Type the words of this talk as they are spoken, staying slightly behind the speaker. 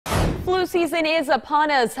Flu season is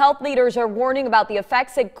upon us. Health leaders are warning about the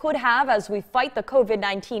effects it could have as we fight the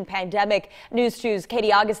COVID-19 pandemic. News 2's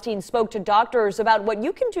Katie Augustine spoke to doctors about what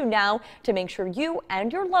you can do now to make sure you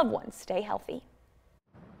and your loved ones stay healthy.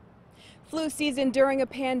 Flu season during a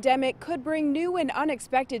pandemic could bring new and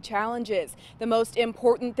unexpected challenges. The most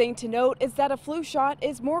important thing to note is that a flu shot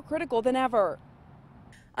is more critical than ever.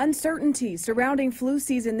 Uncertainty surrounding flu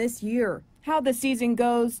season this year. How the season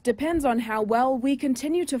goes depends on how well we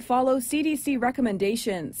continue to follow CDC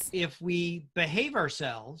recommendations. If we behave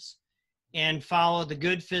ourselves and follow the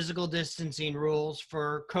good physical distancing rules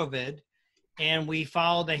for COVID, and we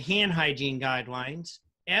follow the hand hygiene guidelines,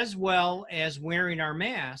 as well as wearing our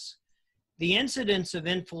masks, the incidence of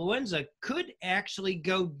influenza could actually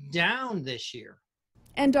go down this year.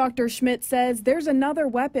 And Dr. Schmidt says there's another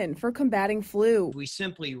weapon for combating flu. We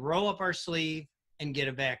simply roll up our sleeve and get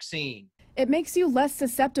a vaccine. It makes you less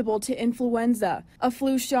susceptible to influenza. A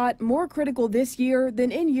flu shot more critical this year than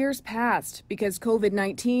in years past because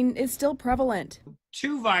COVID-19 is still prevalent.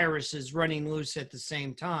 Two viruses running loose at the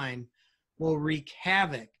same time will wreak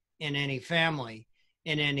havoc in any family,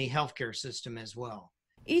 in any healthcare system as well.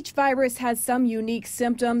 Each virus has some unique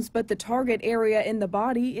symptoms, but the target area in the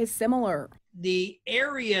body is similar. The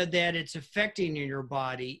area that it's affecting in your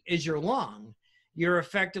body is your lung. You're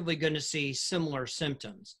effectively going to see similar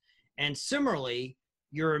symptoms. And similarly,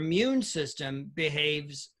 your immune system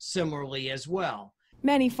behaves similarly as well.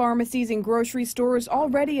 Many pharmacies and grocery stores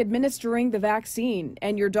already administering the vaccine,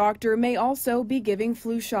 and your doctor may also be giving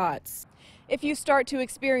flu shots. If you start to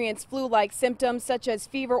experience flu-like symptoms such as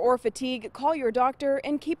fever or fatigue, call your doctor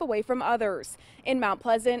and keep away from others. In Mount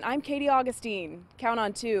Pleasant, I'm Katie Augustine. Count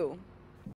on 2.